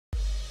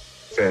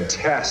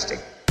Fantastic.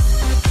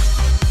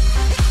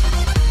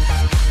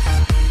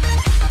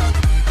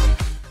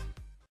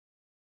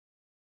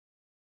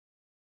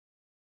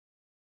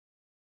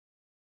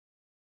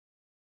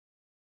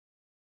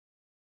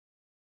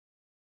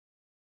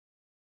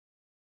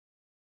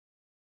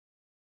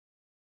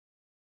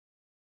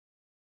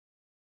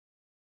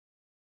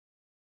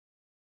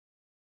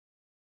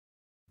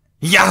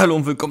 Ja, hallo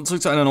und willkommen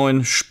zurück zu einer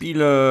neuen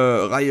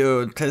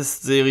Spielereihe,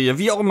 Testserie,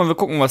 wie auch immer, wir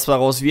gucken, was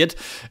daraus wird.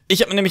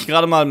 Ich habe mir nämlich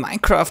gerade mal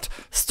Minecraft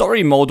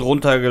Story Mode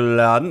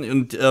runtergeladen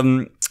und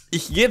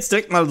ich gehe jetzt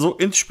direkt mal so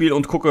ins Spiel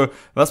und gucke,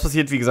 was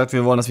passiert. Wie gesagt,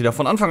 wir wollen das wieder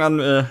von Anfang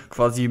an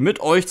quasi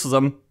mit euch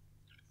zusammen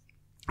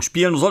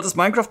spielen. Du solltest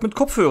Minecraft mit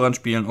Kopfhörern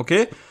spielen,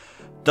 okay?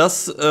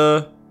 Das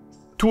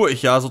tue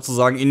ich ja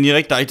sozusagen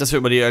indirekt, da ich das hier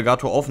über die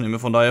Elgato aufnehme.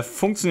 Von daher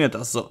funktioniert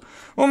das so.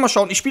 Wollen wir mal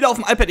schauen. Ich spiele auf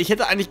dem iPad. Ich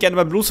hätte eigentlich gerne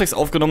bei BlueStacks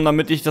aufgenommen,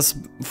 damit ich das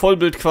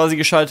Vollbild quasi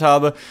geschaltet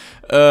habe.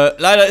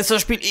 Leider ist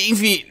das Spiel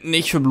irgendwie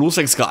nicht für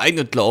BlueStacks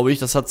geeignet, glaube ich.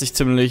 Das hat sich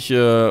ziemlich,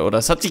 oder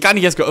es hat sich gar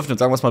nicht erst geöffnet,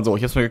 sagen wir es mal so.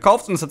 Ich habe es mir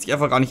gekauft und es hat sich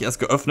einfach gar nicht erst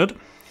geöffnet.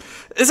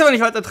 Ist aber nicht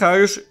weiter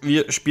tragisch.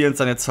 Wir spielen es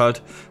dann jetzt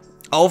halt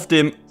auf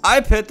dem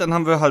iPad. Dann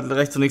haben wir halt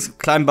rechts und links einen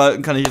kleinen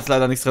Balken, kann ich jetzt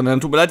leider nichts dran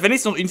ändern. Tut mir leid, wenn ich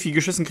es noch irgendwie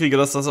geschissen kriege,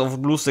 dass das auf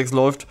BlueStacks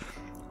läuft.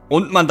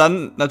 Und man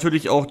dann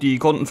natürlich auch die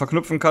Konten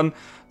verknüpfen kann.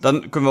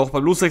 Dann können wir auch bei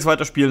BlueStacks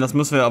weiterspielen. Das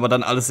müssen wir aber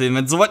dann alles sehen.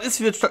 Wenn es soweit ist,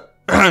 wir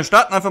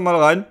starten einfach mal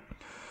rein.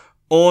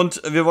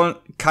 Und wir wollen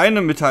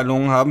keine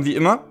Mitteilungen haben, wie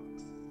immer.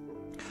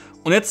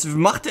 Und jetzt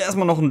macht er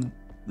erstmal noch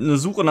eine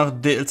Suche nach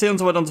DLC und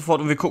so weiter und so fort.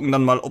 Und wir gucken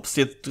dann mal, ob es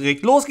jetzt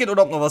direkt losgeht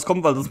oder ob noch was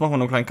kommt, weil sonst machen wir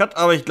noch einen kleinen Cut.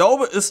 Aber ich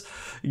glaube, es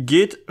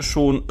geht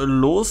schon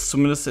los.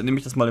 Zumindest nehme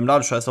ich das mal im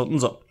Ladescheiß da unten.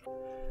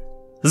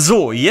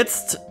 So,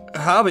 jetzt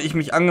habe ich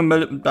mich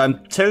angemeldet mit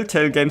einem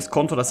Telltale Games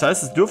Konto. Das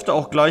heißt, es dürfte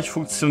auch gleich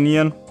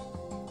funktionieren,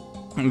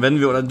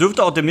 oder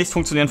dürfte auch demnächst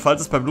funktionieren,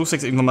 falls es bei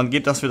BlueStacks irgendwann mal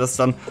geht, dass wir das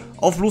dann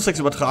auf BlueStacks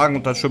übertragen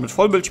und dann schön mit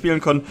Vollbild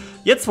spielen können.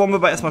 Jetzt wollen wir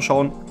aber erstmal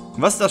schauen,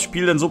 was das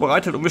Spiel denn so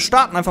bereitet. Und wir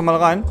starten einfach mal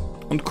rein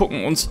und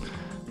gucken uns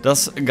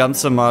das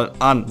Ganze mal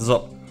an.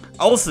 So,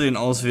 Aussehen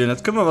auswählen.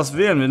 Jetzt können wir was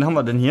wählen. Wen haben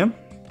wir denn hier?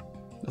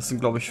 Das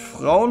sind, glaube ich,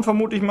 Frauen,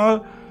 vermute ich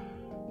mal.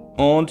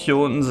 Und hier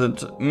unten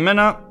sind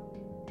Männer.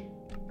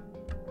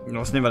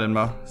 Was nehmen wir denn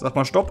mal? Sag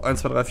mal Stopp. 1,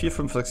 2, 3, 4,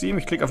 5, 6, 7.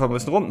 Ich klicke einfach ein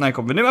bisschen rum. Nein,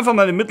 komm, wir nehmen einfach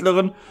mal den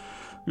mittleren.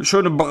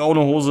 Schöne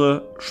braune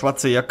Hose,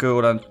 schwarze Jacke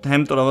oder ein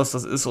Hemd oder was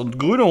das ist. Und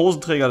grüne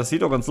Hosenträger, das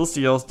sieht auch ganz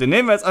lustig aus. Den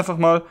nehmen wir jetzt einfach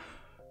mal.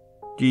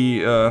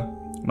 Die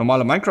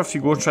normale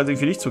Minecraft-Figur scheint es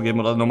irgendwie nicht zu geben.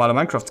 Oder normale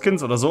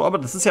Minecraft-Skins oder so. Aber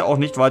das ist ja auch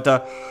nicht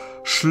weiter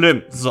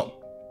schlimm. So.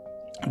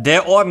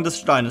 Der Orden des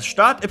Steines.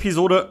 Start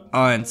Episode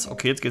 1.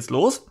 Okay, jetzt geht's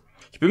los.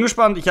 Ich bin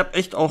gespannt, ich habe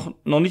echt auch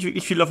noch nicht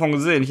wirklich viel davon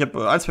gesehen. Ich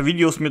habe ein, zwei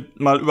Videos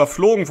mal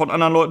überflogen von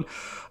anderen Leuten,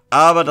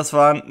 aber das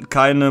waren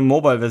keine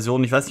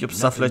Mobile-Versionen. Ich weiß nicht, ob es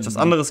da vielleicht was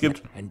anderes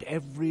gibt. Und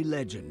wir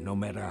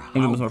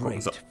müssen mal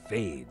gucken. So.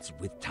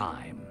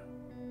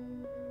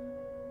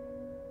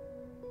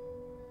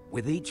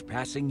 With each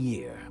passing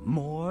year,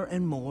 more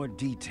and more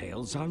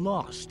details are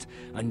lost,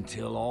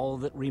 until all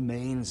that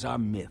remains are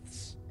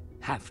myths,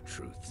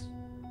 half-truths.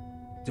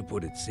 To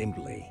put it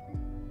simply,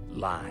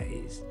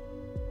 lies.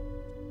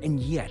 And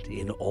yet,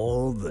 in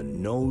all the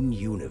known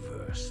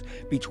universe,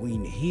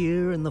 between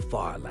here and the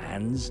far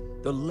lands,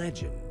 the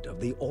legend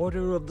of the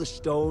Order of the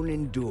Stone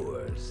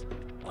endures,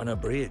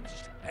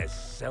 unabridged as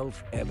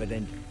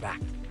self-evident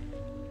fact.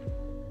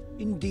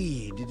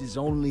 Indeed, it is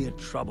only a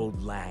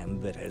troubled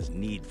land that has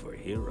need for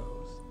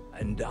heroes,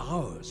 and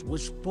ours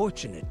was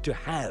fortunate to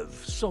have,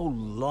 so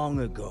long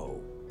ago,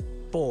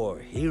 4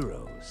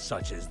 heroes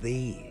such as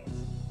these.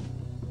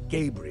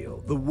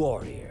 Gabriel, the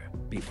warrior,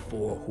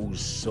 before whose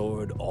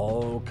sword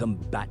all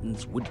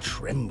combatants would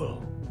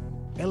tremble.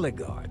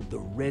 Eligard, the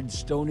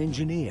redstone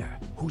engineer,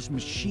 whose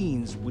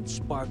machines would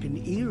spark an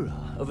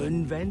era of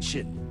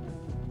invention.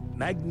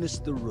 Magnus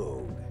the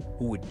rogue,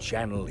 who would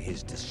channel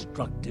his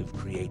destructive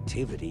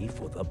creativity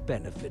for the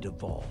benefit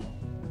of all.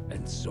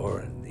 And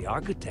Zoran, the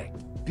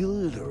architect,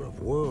 builder of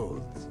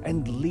worlds,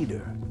 and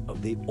leader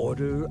of the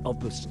Order of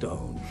the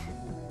Stone.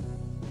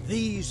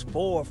 These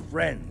 4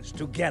 friends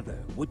together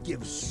would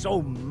give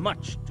so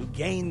much to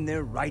gain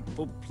their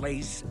rightful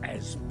place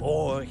as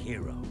 4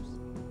 heroes.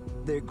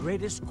 Their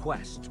greatest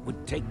quest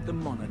would take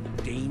them on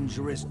a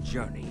dangerous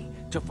journey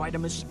to fight a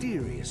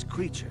mysterious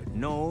creature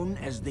known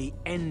as the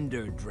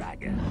Ender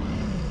Dragon.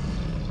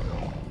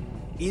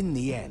 In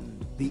the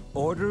end, the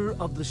Order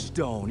of the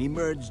Stone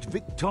emerged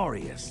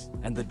victorious,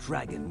 and the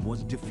dragon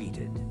was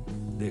defeated.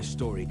 Their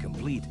story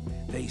complete,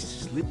 they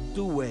slipped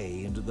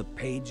away into the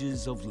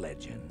pages of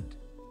legend.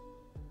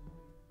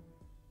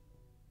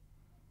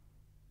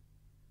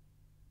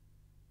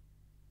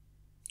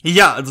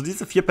 Ja, also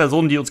diese 4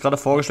 Personen, die uns gerade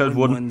vorgestellt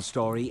wurden. Es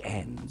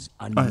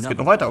geht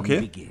noch weiter,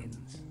 okay.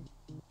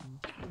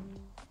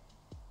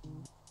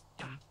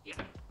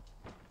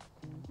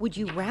 Would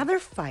you rather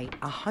fight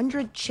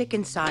 100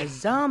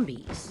 chicken-sized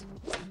zombies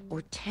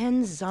or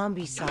 10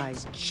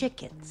 zombie-sized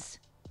chickens?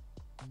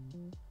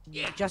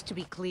 Just to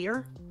be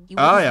clear.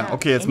 Ah ja,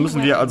 okay, jetzt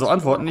müssen wir also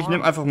antworten. Ich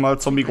nehme einfach mal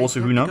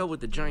zombie-große Hühner.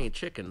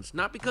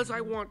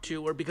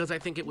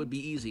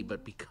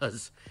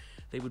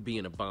 they would be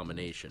an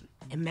abomination.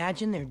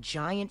 Imagine their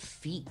giant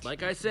feet.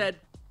 Like I said,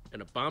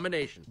 an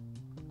abomination.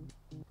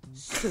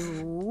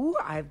 So,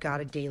 I've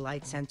got a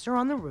daylight sensor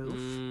on the roof.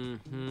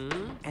 Mm-hmm.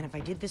 And if I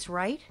did this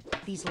right,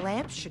 these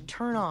lamps should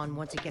turn on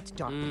once it gets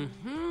dark.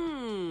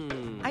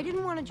 Mm-hmm. I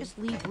didn't want to just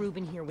leave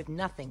Ruben here with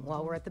nothing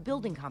while we're at the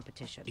building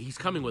competition. He's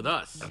coming with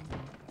us.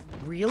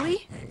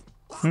 Really?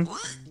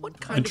 What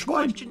kind of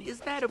question is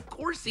that? Of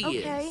course he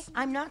Okay, is.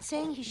 I'm not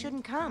saying he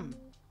shouldn't come.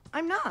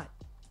 I'm not.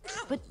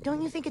 But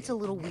don't you think it's a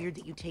little weird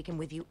that you take him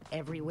with you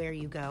everywhere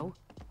you go?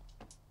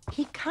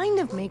 He kind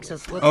of makes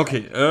us look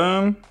Okay,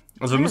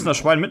 also wir müssen das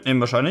Schwein mitnehmen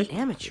wahrscheinlich.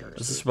 like amateurs.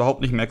 Das ist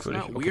überhaupt nicht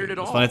merkwürdig. Not Okay, weird at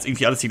das all. waren jetzt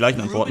irgendwie alles die gleichen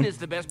Ruben Antworten. is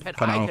the best pet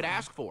Keine I Ahnung. could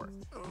ask for.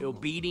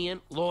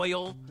 Obedient,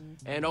 loyal,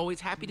 and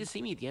always happy to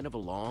see me at the end of a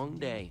long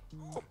day.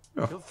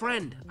 Ja. A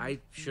friend. I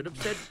should have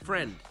said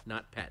friend,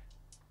 not pet.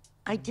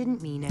 I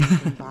didn't mean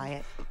anything by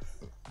it.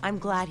 I'm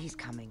glad he's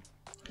coming.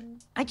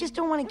 I just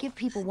don't want to give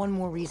people one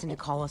more reason to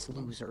call us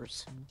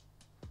losers.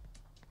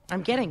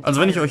 I'm getting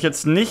Also wenn ich tired. euch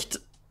jetzt nicht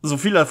so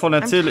viel davon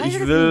erzähle, ich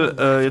will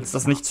jetzt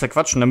das nicht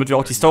zerquatschen, damit wir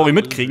auch die Story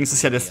mitkriegen. Es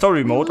ist ja der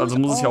Story-Mode, also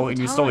muss es ja auch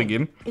irgendwie Story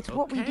geben. It's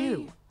what we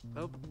do.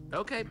 Oh,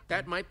 okay,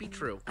 that might be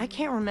true. I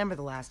can't remember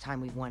the last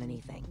time we won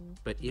anything.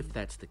 But if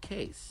that's the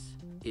case,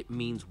 it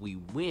means we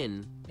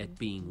win at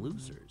being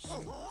losers.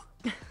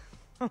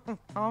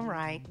 All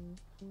right.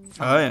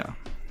 Ah ja.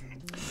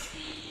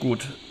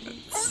 Gut.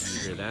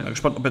 You hear Bin that?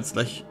 gespannt, ob jetzt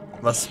gleich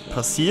was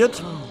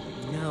passiert.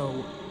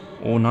 No.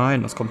 Oh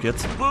nein, was kommt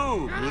jetzt?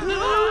 Boom!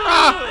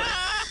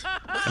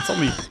 Ein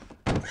Zombie.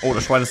 Oh,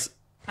 das Schwein ist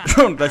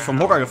schon gleich vom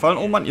Hocker gefallen.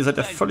 Oh Mann, ihr seid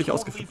ja völlig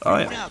ausgeflippt.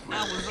 Ah ja.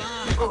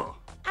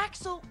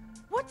 Axel,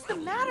 what's the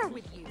matter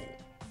with you?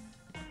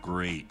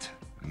 Great.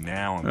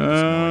 Now I'm gonna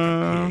smell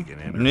like a pig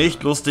and everything.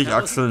 Nicht lustig,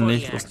 Axel,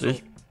 nicht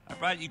lustig. I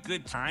brought you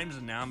good times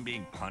and now I'm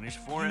being punished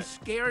for You it?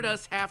 scared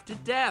us half to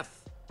death.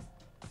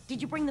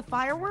 Did you bring the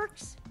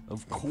fireworks?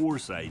 Of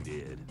course I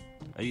did.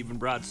 I even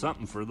brought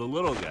something for the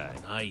little guy.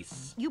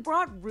 Nice. You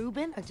brought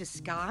Ruben a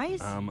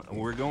disguise?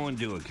 We're going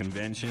to a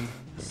convention.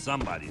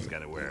 Somebody's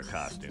gotta wear a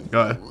costume.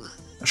 Geil.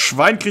 Das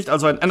Schwein kriegt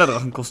also ein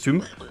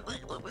Enderdrachenkostüm.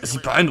 Es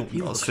sieht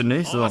beeindruckend aus, finde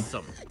ich. So.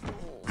 Awesome.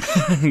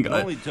 It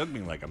Geil. only took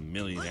me like a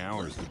million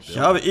hours to Ich build.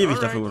 habe ewig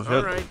dafür gebraucht. Ja.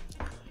 Alright.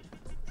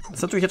 Das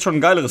ist natürlich jetzt schon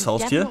ein geileres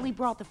Haustier. Definitely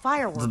brought the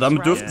fireworks, Also damit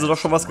right? dürften sie doch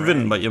schon was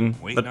gewinnen bei ihrem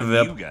Waiting on you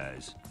Wettbewerb.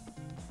 guys.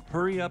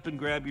 Hurry up and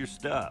grab your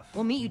stuff.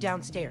 We'll meet you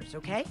downstairs,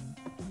 okay?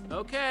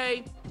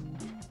 Okay.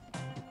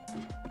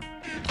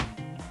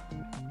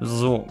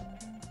 So.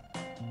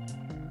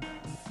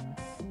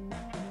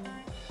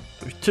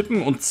 Durch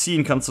Tippen und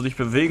Ziehen kannst du dich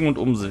bewegen und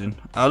umsehen.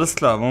 Alles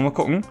klar, wollen wir mal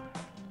gucken.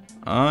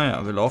 Ah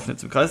ja, wir laufen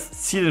jetzt im Kreis.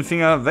 Zieh den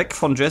Finger weg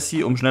von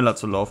Jesse, um schneller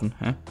zu laufen.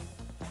 Hä?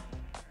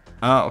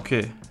 Ah,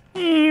 okay.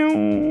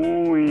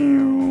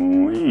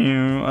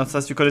 Das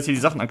heißt, wir können jetzt hier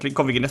die Sachen anklicken.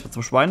 Komm, wir gehen erstmal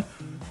zum Schwein.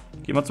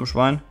 Gehen wir zum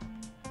Schwein.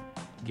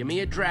 Give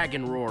me a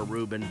dragon roar,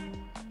 Ruben.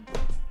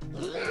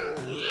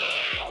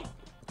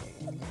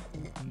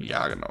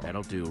 Ja, genau.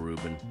 That'll do,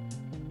 Ruben.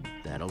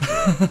 That'll do.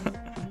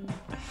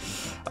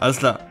 Alles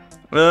klar.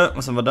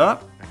 Was haben wir da?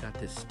 I got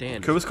this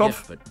stand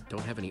Kürbiskopf? stiff, but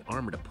don't have any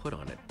armor to put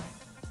on it.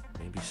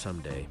 Maybe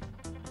someday.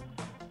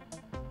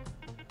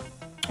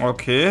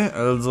 Okay,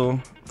 also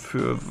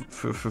für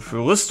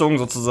Rüstung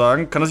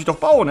sozusagen. Kann er sich doch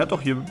bauen. Er hat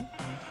doch hier...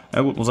 Ja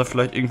gut, muss er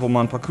vielleicht irgendwo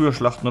mal ein paar Kühe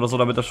schlachten oder so,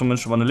 damit er schon mal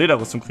eine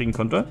Lederrüstung kriegen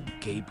könnte.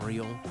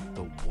 Gabriel,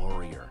 the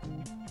warrior.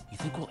 You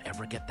think we'll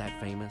ever get that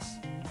famous?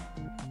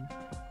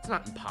 It's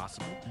not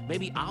impossible.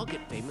 Maybe I'll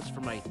get famous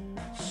for my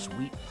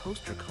sweet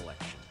poster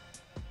collection.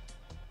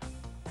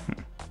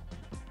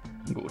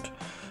 Gut.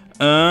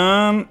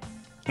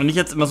 Wenn ich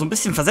jetzt immer so ein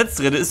bisschen versetzt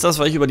rede, ist das,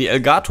 weil ich über die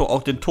Elgato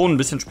auch den Ton ein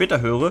bisschen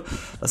später höre.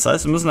 Das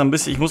heißt, wir müssen ein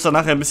bisschen, ich muss da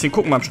nachher ein bisschen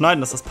gucken beim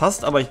Schneiden, dass das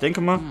passt, aber ich denke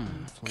mal,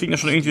 wir kriegen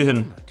das schon irgendwie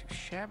hin. Not too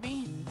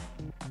shabby.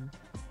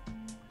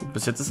 Gut,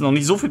 bis jetzt ist noch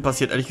nicht so viel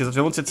passiert, ehrlich gesagt.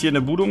 Wir haben uns jetzt hier in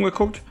der Bude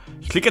umgeguckt.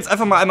 Ich klicke jetzt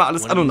einfach mal einmal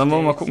alles an und dann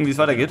wollen wir mal gucken, wie es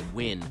weitergeht.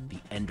 Win the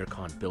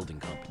ENDERCON building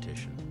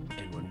competition.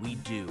 And when we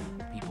do,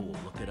 people will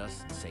look at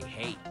us and say,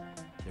 hey,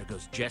 there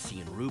goes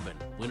Jesse and Ruben,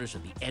 winners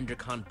of the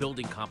ENDERCON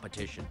building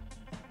competition.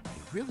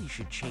 We really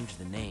should change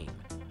the name.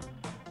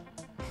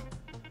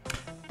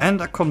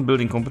 ENDERCON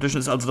Building Competition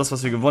ist also das,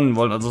 was wir gewonnen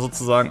wollen. Also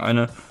sozusagen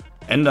eine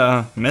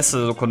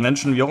Ender-Messe, so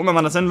Convention, wie auch immer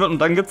man das nennen wird. Und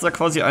dann gibt es da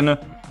quasi eine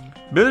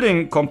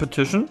Building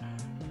Competition.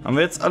 Haben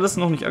wir jetzt alles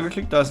noch nicht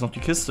angeklickt? Da ist noch die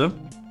Kiste.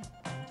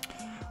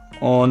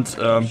 Und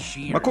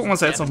mal gucken,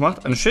 was er jetzt noch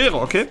macht. Eine Schere,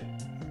 okay.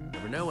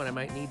 Never know when I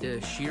might need to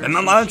shear Wenn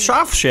man some mal ein sheep.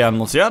 Schaf scheren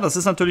muss, ja, das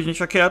ist natürlich nicht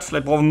verkehrt.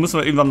 Vielleicht müssen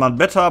wir irgendwann mal ein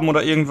Bett haben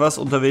oder irgendwas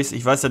unterwegs.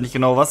 Ich weiß ja nicht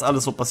genau, was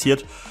alles so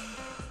passiert.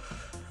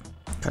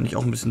 Kann ich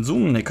auch ein bisschen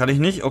zoomen? Ne, kann ich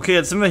nicht. Okay,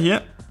 jetzt sind wir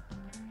hier.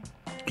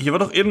 Hier war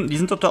doch eben, die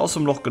sind doch da aus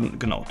dem Loch,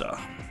 genau da.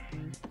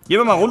 Gehen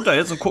wir mal runter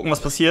jetzt und gucken,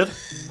 was passiert,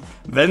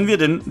 wenn wir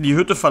denn die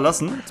Hütte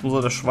verlassen. Jetzt muss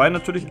er das Schwein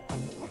natürlich...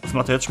 Was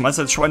macht er jetzt? Schmeißt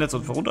er das Schwein jetzt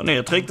einfach runter? Ne,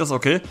 er trägt das,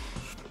 okay.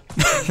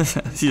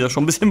 Sieht ja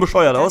schon ein bisschen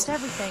bescheuert aus.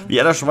 Wie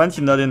er das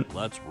Schweinchen da den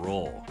Let's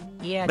roll.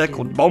 Yeah, Berg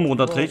und Baum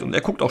runterträgt. Und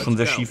er guckt auch schon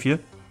sehr schief hier.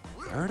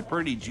 I heard a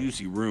pretty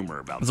juicy rumor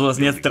about So, das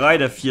sind jetzt 3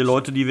 der 4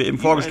 Leute, die wir eben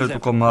vorgestellt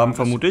bekommen haben,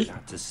 vermute ich.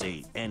 Not to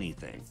say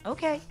anything.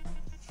 Okay.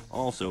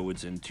 Also,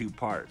 it's in 2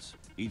 parts.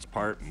 Each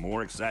part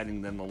more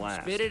exciting than the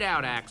last. Spit it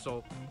out,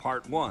 Axel.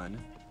 Part 1,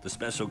 the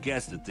special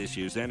guest at this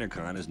year's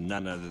ENDERCON is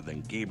none other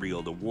than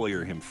Gabriel the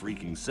Warrior him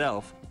freaking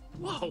self.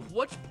 Whoa,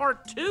 what's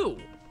part 2?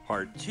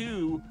 Part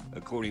 2,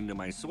 according to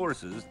my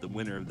sources, the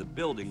winner of the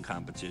building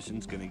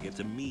competition's gonna get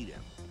to meet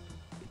him.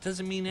 It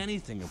doesn't mean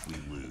anything if we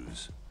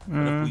lose.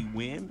 But if we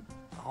win,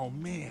 oh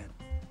man,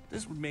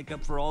 this would make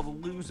up for all the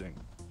losing.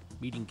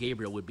 Meeting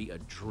Gabriel would be a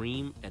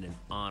dream and an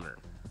honor.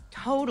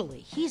 Totally.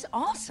 He's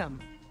awesome.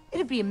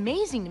 It'd be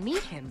amazing to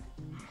meet him.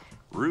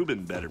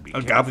 Ruben better be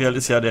Und Gabriel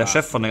ist ja der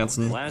Chef von der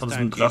ganzen, von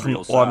diesem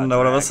Drachenorden da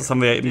oder was, das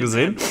haben wir ja eben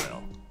gesehen.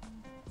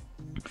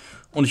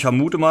 Und ich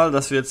vermute mal,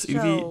 dass wir jetzt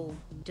irgendwie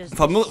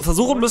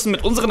versuchen müssen,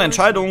 mit unseren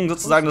Entscheidungen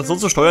sozusagen das so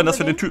zu steuern, dass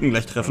wir den Typen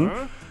gleich treffen.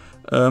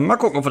 Mal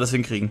gucken, ob wir das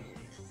hinkriegen.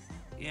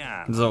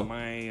 So.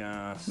 My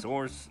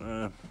source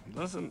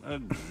doesn't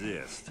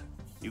exist.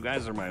 You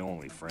guys are my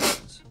only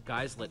friends.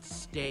 Guys,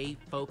 let's stay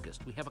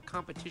focused. We have a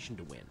competition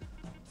to win.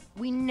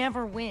 We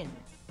never win.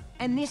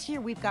 And this year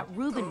we've got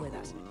Ruben with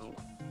us.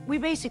 We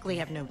basically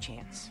have no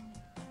chance.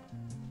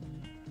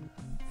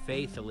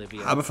 Faith,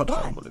 Olivia. Habe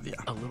Vertrauen, Olivia.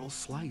 A little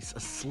slice, a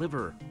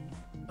sliver,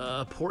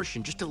 a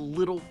portion, just a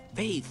little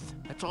faith.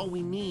 That's all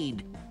we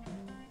need.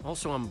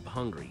 Also, I'm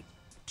hungry.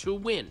 To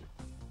win.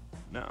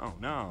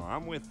 No,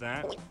 I'm with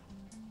that.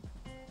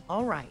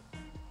 All right.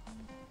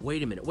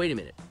 Wait a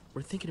minute.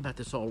 We're thinking about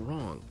this all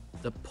wrong.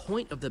 The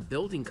point of the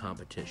building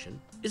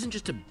competition isn't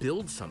just to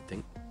build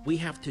something. We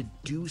have to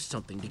do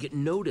something to get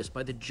noticed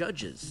by the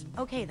judges.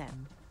 Okay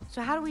then.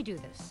 So how do we do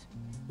this?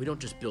 We don't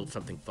just build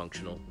something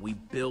functional, we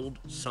build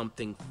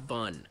something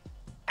fun.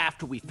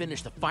 After we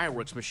finish the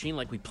fireworks machine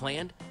like we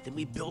planned, then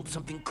we build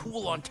something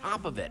cool on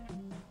top of it.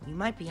 You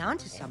might be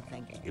onto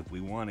something. If we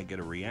want to get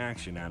a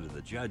reaction out of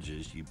the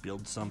judges, you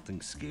build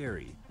something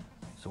scary.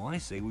 So I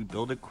say we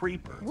build a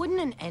creeper. Wouldn't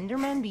an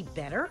Enderman be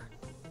better?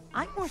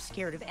 I'm more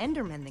scared of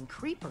Endermen than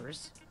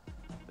creepers.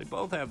 They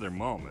both have their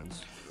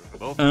moments.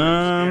 Both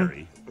are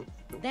scary.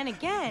 Then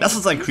again, Lass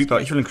uns einen Creeper.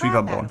 Ich will einen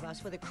Creeper bauen.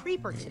 With a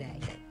creeper today.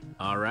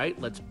 All right,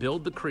 let's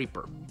build the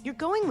creeper. You're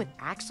going with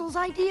Axel's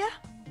idea?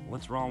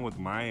 What's wrong with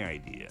my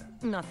idea?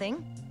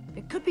 Nothing.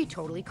 It could be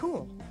totally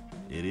cool.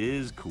 It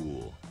is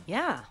cool.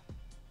 Yeah.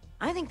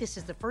 I think this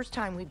is the first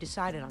time we've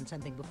decided on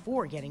something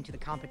before getting to the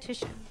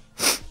competition.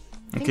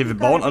 Okay, wir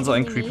bauen also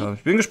einen Creeper.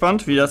 Ich bin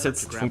gespannt, wie das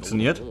jetzt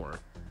funktioniert.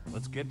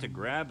 Let's get to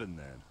grabbing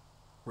then.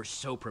 We're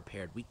so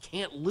prepared. We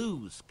can't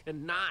lose.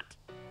 Cannot.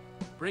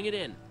 Bring it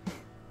in.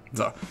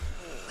 So.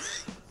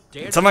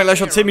 Jetzt haben wir gleich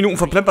schon 10 Minuten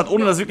verplempert,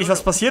 ohne dass wirklich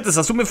was passiert ist.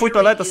 Das tut mir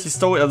furchtbar leid, dass die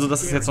Story, also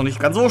dass es jetzt noch nicht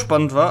ganz so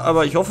spannend war,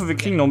 aber ich hoffe, wir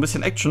kriegen noch ein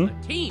bisschen Action.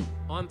 Ich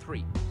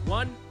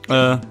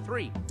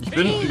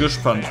bin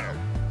gespannt.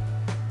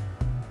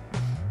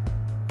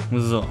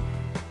 So.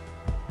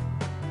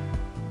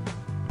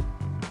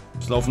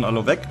 Jetzt laufen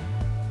alle weg.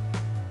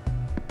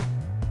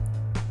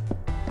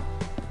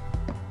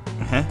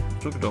 Hä?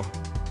 Drücke doch.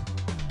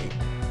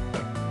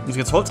 Muss ich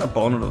jetzt Holz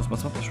abbauen oder was?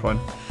 Was macht das Schwein?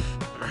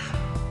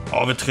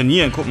 Oh, wir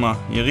trainieren. Guck mal.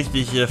 Hier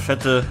richtig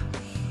fette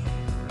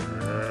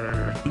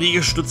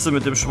Liegestütze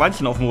mit dem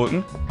Schweinchen auf dem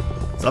Rücken.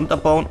 Sand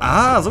abbauen.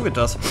 Ah, so geht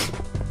das.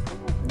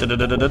 Das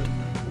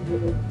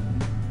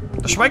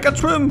Schwein kann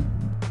schwimmen.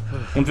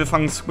 Und wir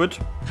fangen Squid.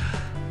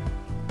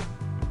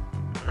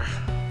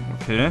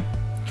 Okay.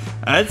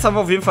 Jetzt haben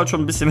wir auf jeden Fall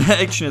schon ein bisschen mehr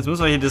Action. Jetzt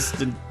müssen wir hier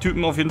den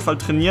Typen auf jeden Fall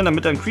trainieren,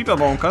 damit er einen Creeper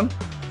bauen kann.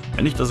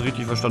 Wenn ich das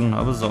richtig verstanden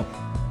habe. So.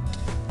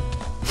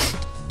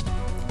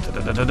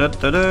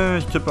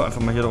 Ich tippe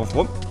einfach mal hier drauf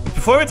rum. Ich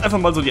befolge jetzt einfach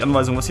mal so die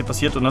Anweisung, was hier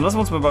passiert. Und dann lassen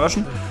wir uns mal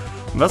überraschen,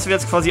 was wir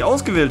jetzt quasi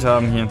ausgewählt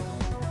haben hier.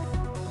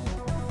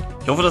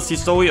 Ich hoffe, dass die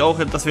Story auch,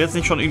 dass wir jetzt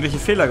nicht schon irgendwelche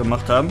Fehler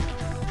gemacht haben.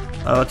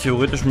 Aber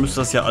theoretisch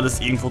müsste das ja alles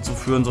irgendwo zu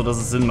führen, sodass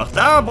es Sinn macht.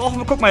 Da brauchen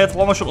wir, guck mal, jetzt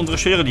brauchen wir schon unsere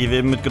Schere, die wir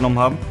eben mitgenommen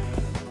haben.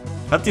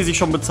 Hat die sich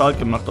schon bezahlt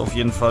gemacht, auf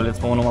jeden Fall.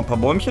 Jetzt brauchen wir noch mal ein paar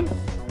Bäumchen.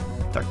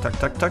 Tak, tak,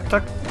 tak, tak,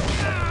 tak.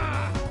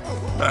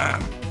 Bam.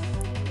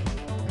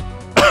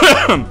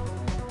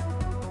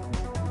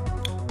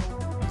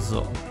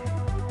 So.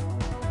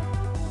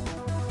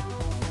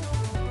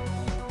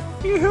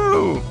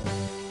 Juhu.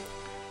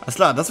 Alles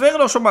klar, das wäre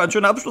doch schon mal ein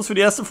schöner Abschluss für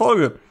die erste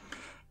Folge.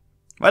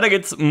 Weiter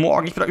geht's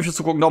morgen. Ich bedanke mich fürs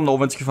Zugucken. Daumen nach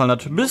oben, wenn es gefallen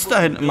hat. Bis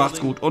dahin, macht's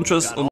gut und tschüss. Und